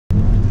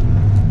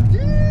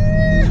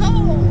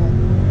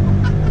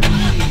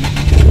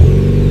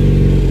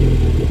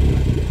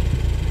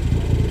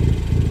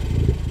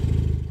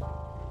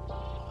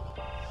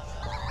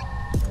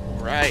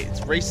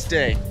race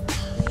day.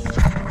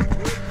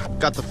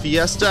 Got the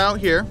Fiesta out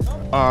here,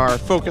 our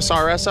Focus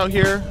RS out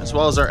here, as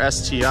well as our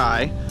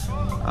STI,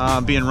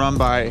 being run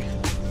by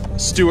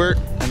Stuart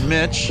and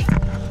Mitch.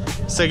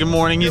 Say good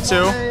morning, you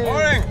two.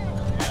 Morning.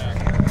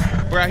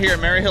 We're out here at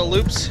Maryhill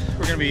Loops.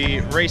 We're gonna be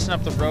racing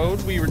up the road.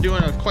 We were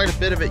doing quite a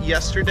bit of it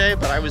yesterday,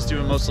 but I was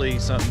doing mostly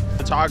some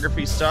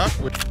photography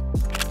stuff, which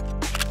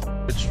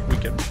we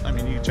can, I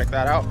mean, you can check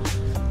that out.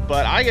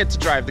 But I get to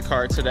drive the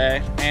car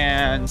today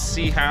and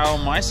see how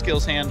my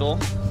skills handle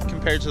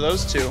compared to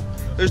those two.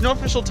 There's no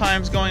official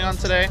times going on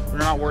today. We're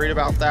not worried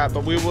about that,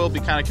 but we will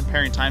be kind of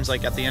comparing times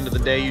like at the end of the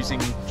day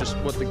using just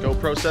what the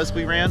GoPro says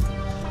we ran.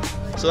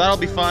 So that'll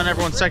be fun.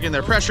 Everyone's checking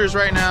their pressures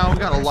right now. We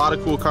got a lot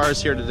of cool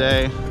cars here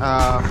today.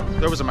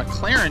 There was a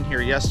McLaren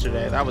here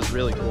yesterday. That was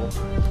really cool.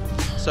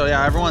 So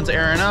yeah, everyone's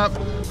airing up,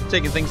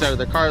 taking things out of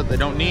their car that they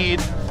don't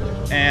need,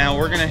 and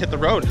we're gonna hit the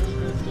road.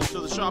 So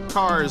the shop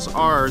cars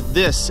are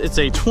this. It's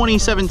a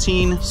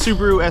 2017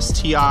 Subaru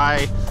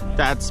STI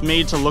that's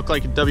made to look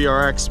like a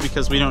WRX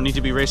because we don't need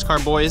to be race car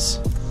boys.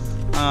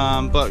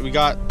 But we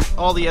got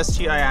all the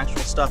STI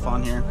actual stuff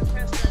on here.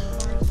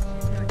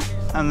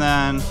 And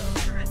then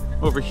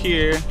over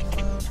here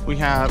we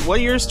have, what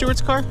year is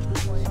Stuart's car?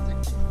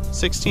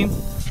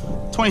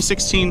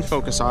 2016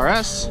 Focus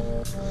RS.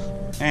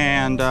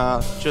 And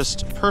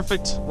just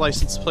perfect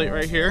license plate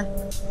right here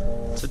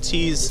to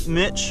tease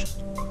Mitch.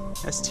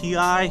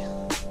 STI.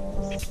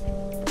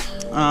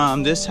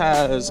 This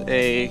has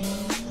a, I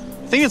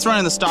think it's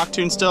running the stock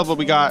tune still, but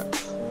we got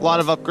a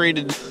lot of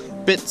upgraded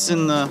bits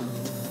in the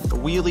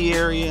wheelie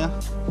area.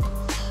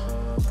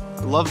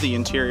 I love the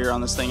interior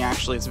on this thing,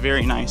 actually. It's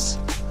very nice.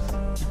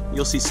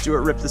 You'll see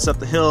Stuart rip this up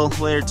the hill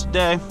later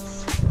today.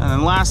 And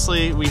then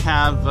lastly, we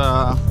have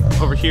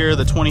over here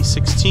the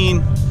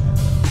 2016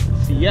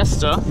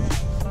 Fiesta.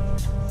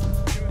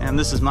 And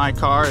this is my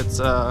car. It's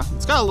got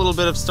a little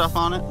bit of stuff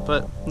on it,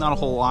 but not a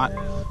whole lot.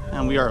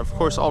 And we are, of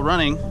course, all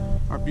running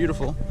our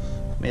beautiful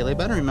MeLe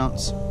battery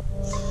mounts.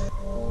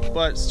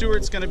 But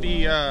Stuart's gonna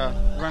be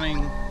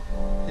running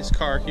his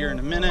car here in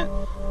a minute,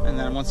 and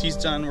then once he's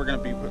done, we're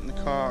gonna be putting the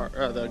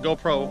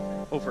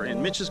GoPro over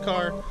in Mitch's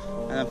car,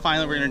 and then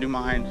finally we're gonna do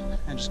mine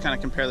and just kind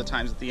of compare the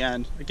times at the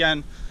end.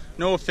 Again,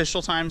 no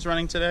official times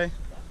running today.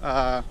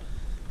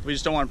 We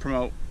just don't want to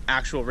promote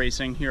actual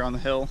racing here on the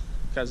hill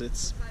because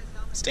it's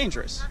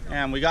dangerous,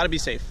 and we got to be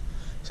safe.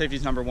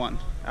 Safety's number one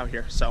out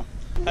here. So,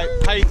 how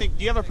do you think?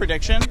 Do you have a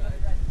prediction?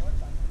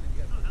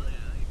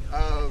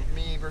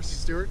 Me versus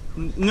Stuart?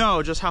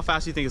 No, just how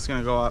fast do you think it's going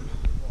to go up?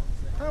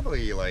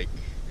 Probably like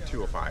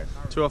 205.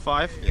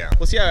 205? Yeah.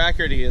 We'll see how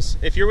accurate he is.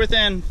 If you're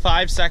within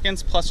 5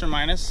 seconds, plus or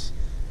minus,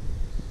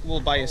 we'll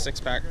buy you a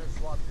 6-pack.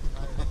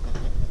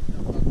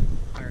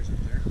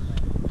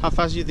 How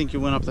fast do you think you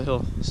went up the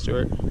hill,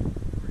 Stuart?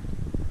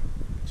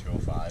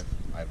 205.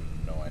 I have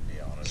no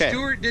idea, honestly. Okay.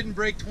 Stuart didn't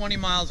break 20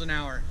 miles an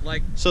hour.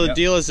 Like. So the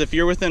deal is, if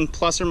you're within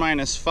plus or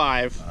minus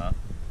 5,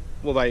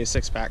 we'll buy you a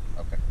 6-pack.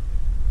 Okay.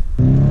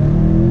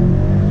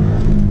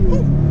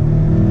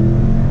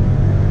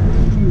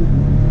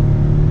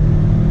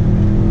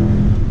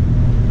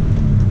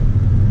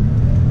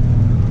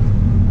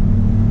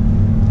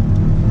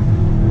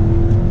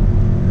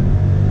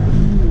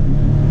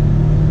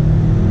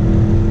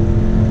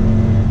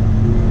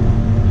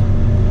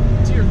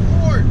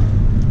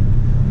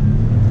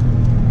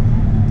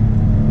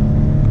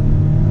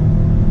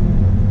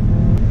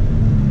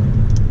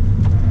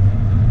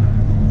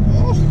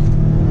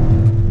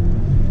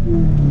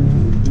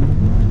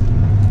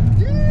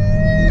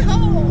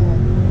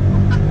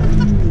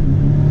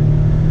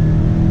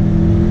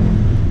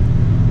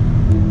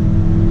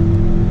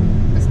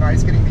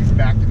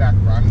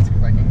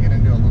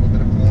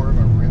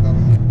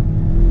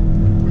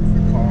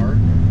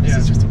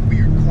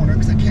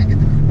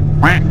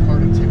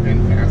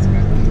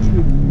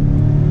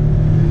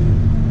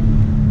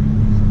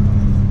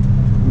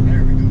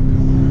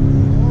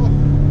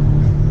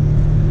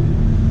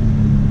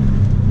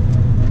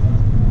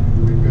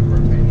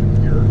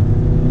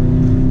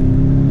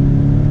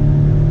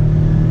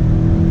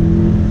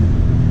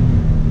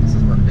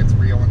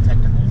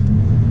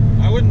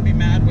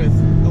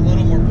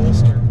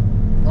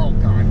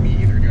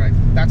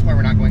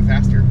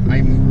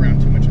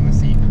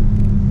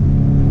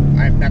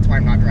 That's why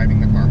I'm not driving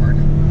the car hard.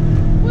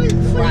 What are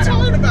you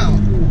talking about?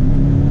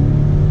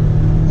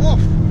 Oof.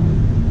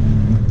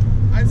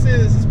 I'd say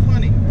this is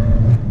plenty.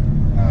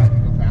 I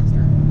can go faster.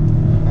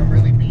 I'm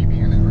really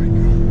BBing it right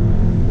now.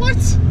 What?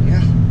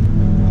 Yeah.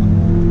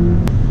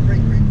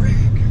 Brake.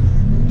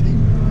 Rotate.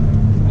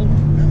 Oh,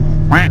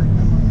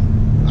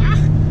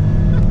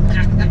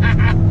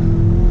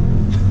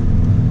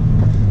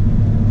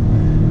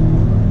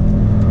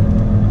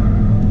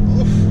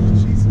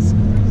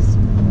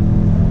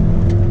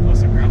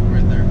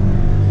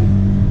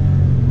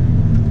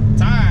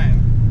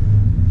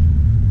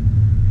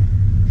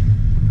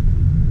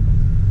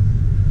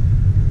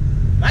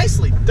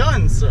 Nicely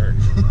done, sir.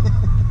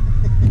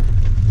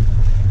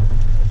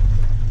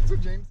 So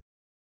James.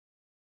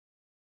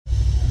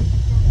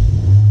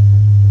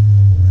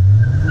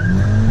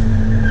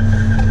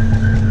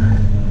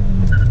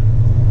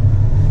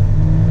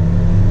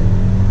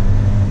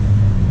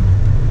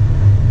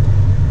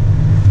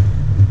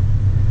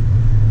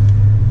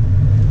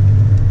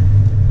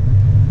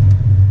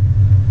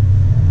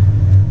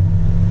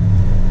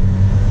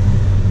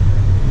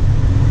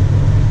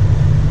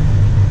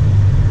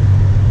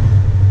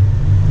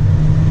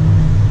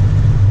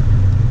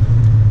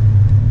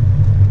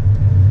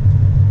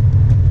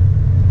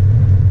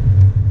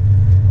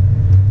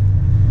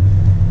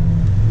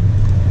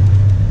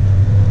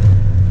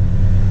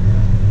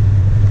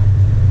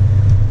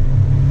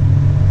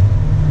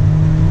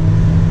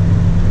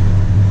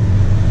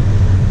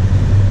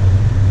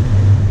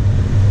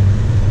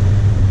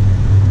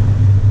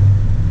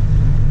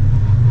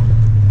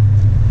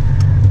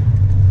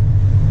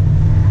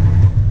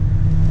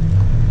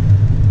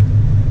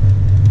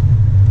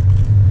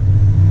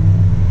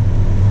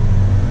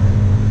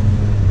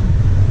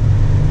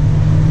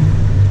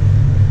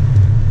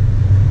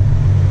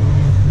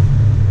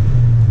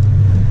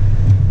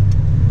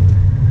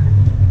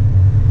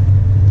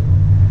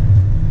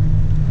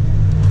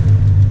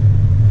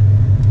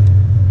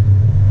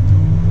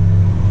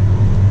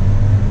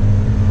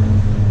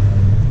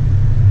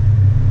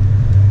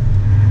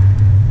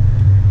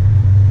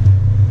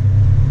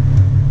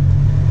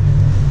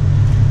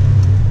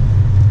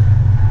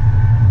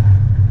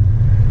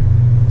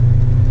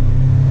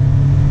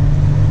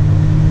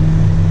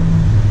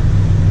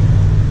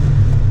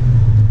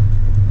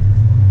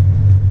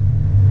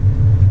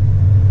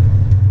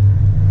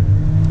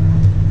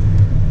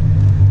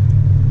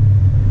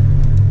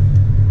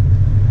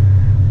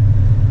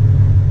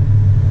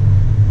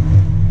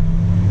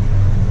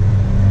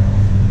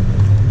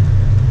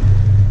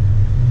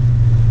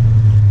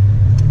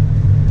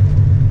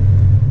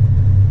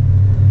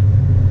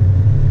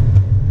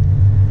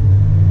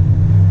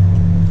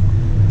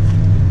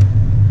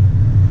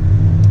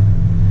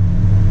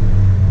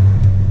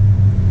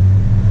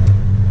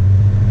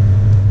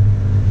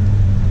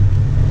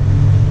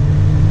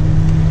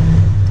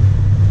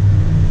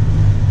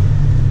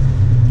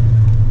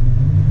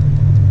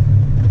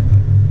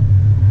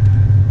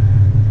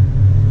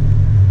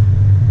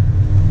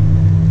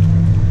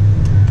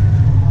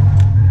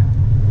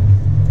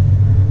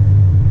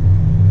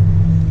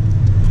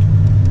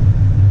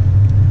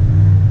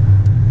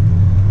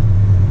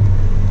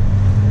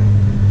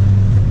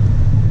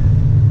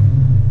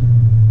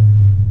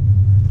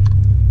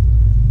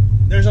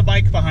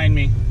 bike behind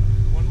me.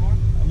 One more?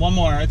 One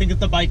more. I think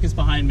the bike is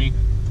behind me.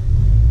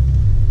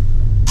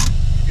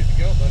 Good to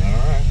go, buddy.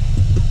 All right.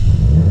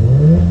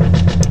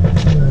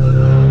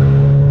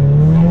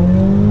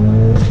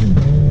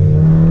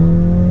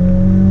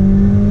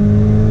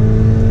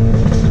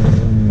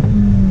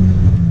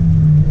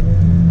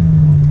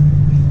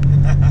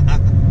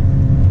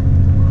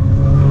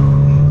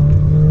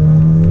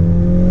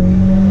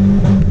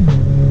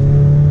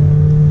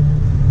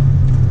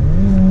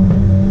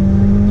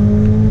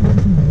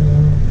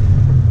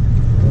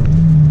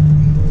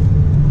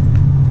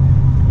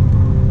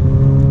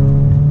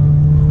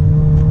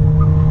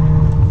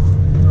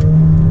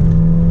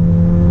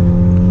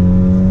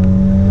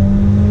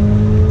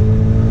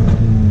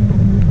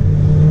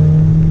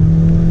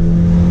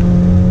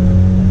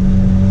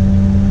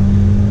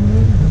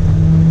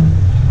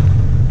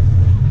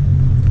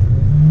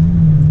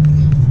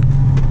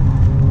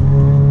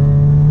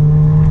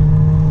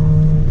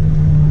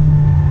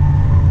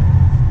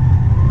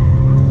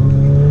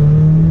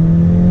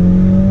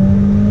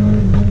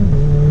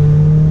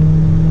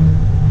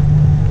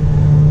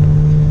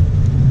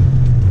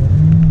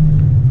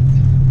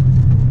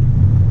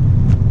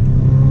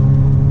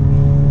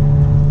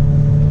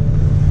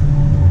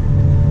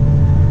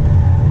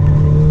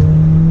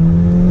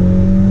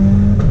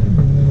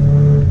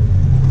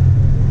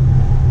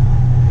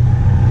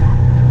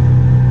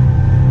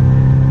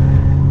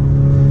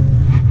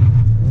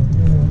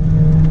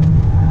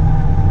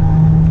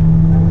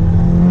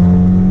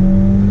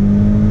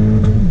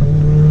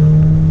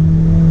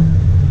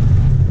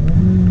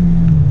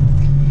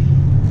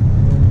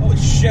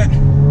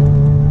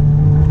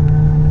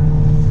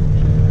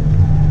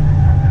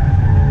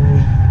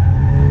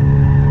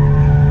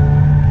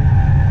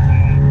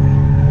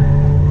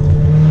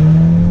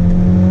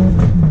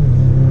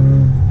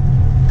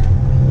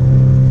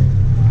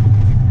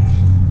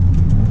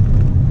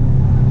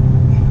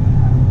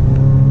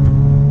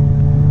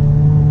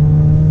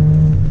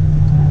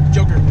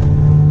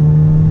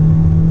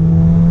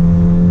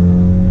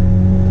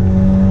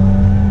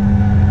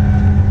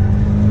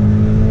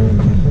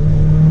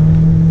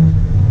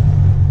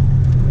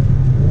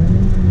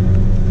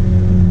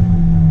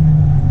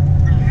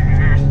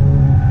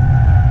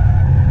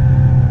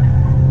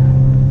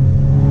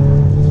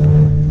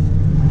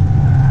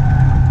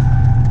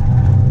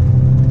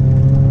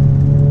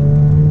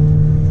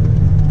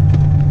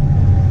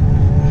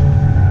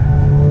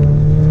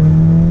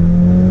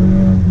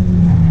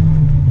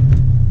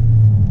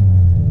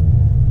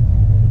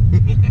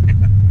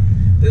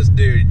 This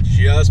dude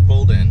just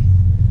pulled in.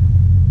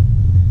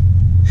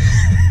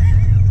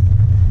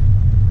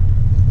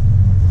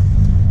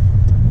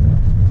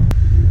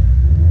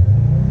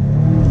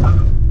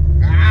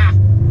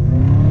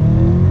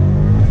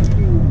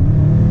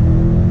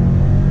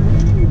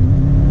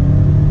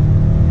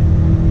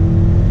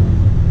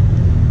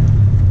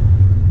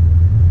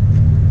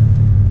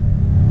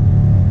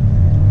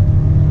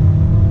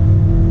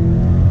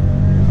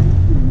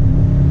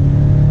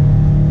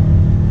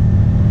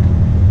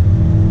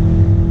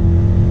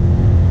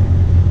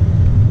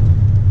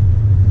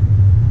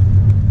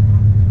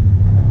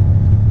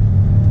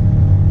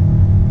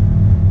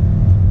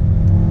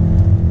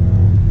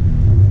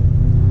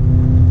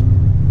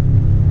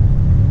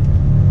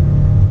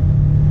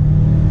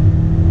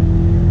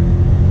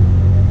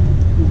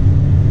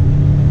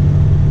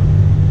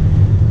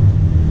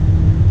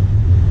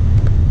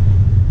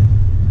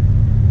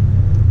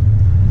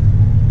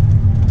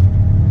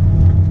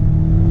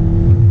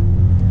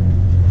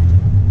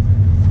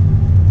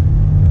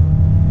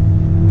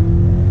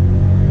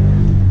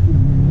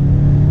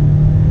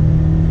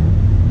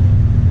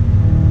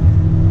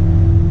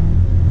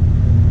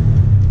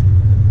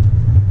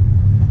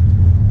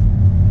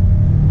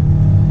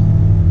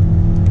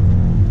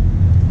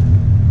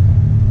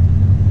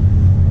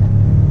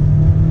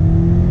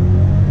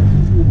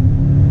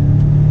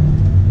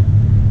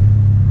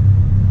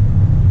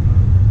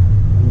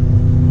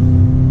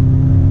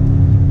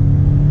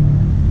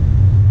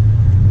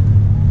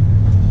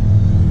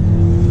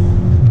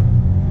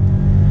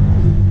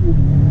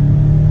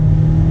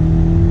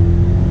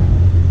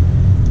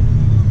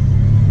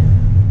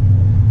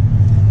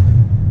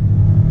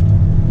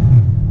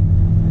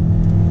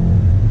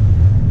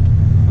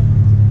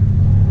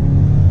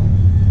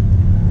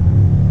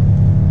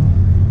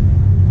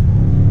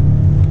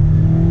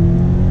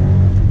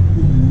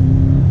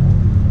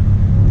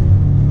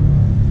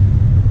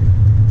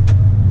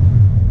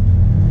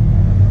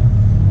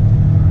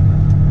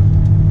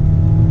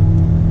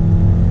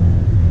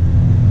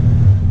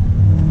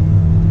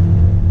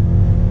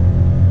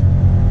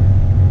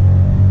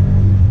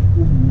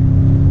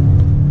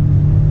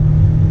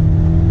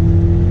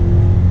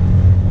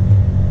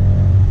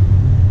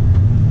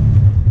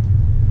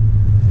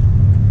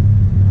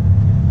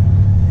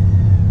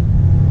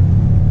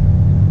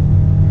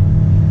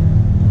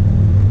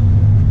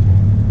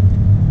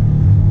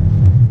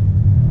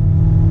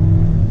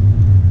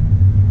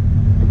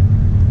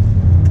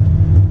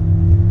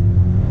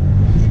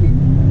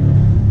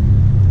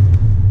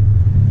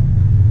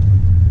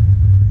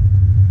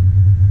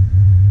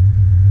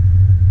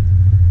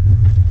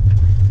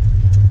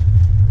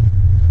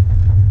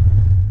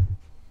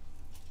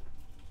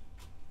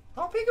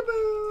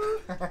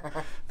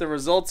 peekaboo. The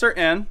results are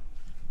in.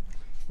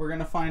 We're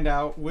gonna find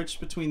out which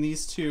between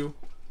these two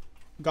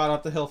got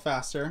up the hill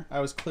faster. I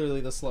was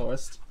clearly the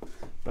slowest,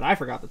 but I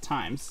forgot the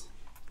times.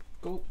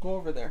 Go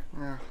over there.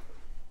 Yeah.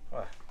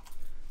 What?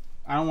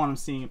 I don't want him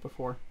seeing it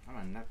before. I'm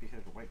a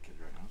nappy-headed white kid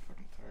right now. I'm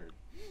fucking tired.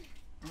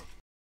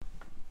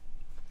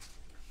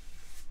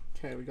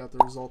 Okay, we got the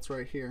results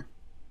right here.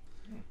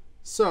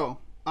 So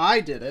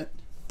I did it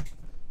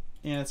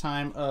in a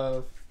time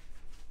of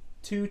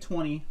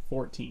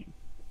 2:20.14.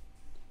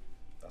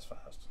 That's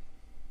fast.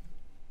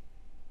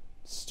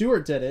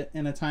 Stuart did it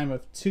in a time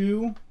of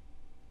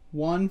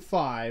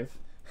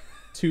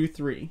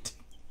 2:15.23.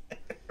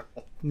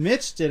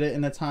 Mitch did it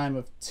in a time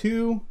of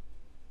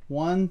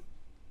 2:17.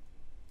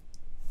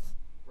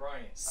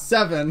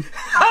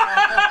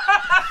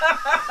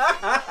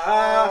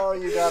 Oh,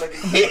 you gotta be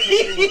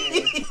kidding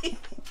me.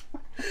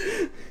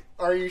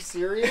 Are you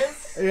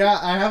serious? Yeah,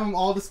 I have them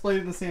all displayed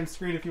in the same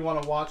screen if you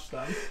want to watch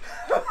them.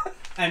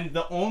 And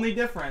the only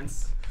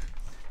difference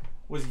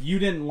was you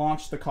didn't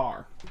launch the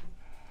car.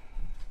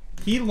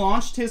 He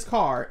launched his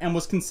car and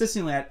was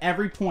consistently at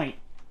every point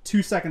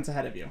 2 seconds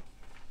ahead of you.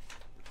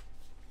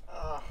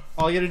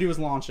 All you had to do was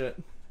launch it.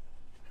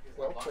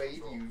 Well played,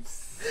 you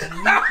sneaky.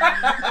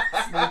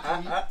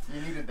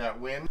 You needed that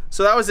win.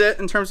 So that was it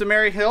in terms of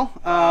Maryhill.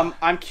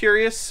 I'm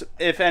curious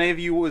if any of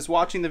you was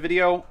watching the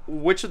video,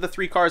 which of the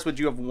three cars would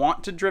you have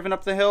wanted driven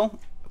up the hill?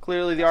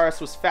 Clearly the RS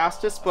was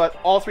fastest, but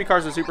all three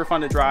cars are super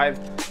fun to drive.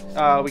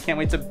 We can't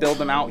wait to build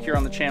them out here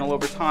on the channel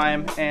over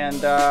time.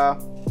 And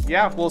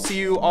yeah, we'll see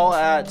you all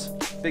at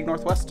Big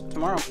Northwest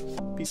tomorrow.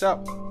 Peace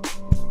out.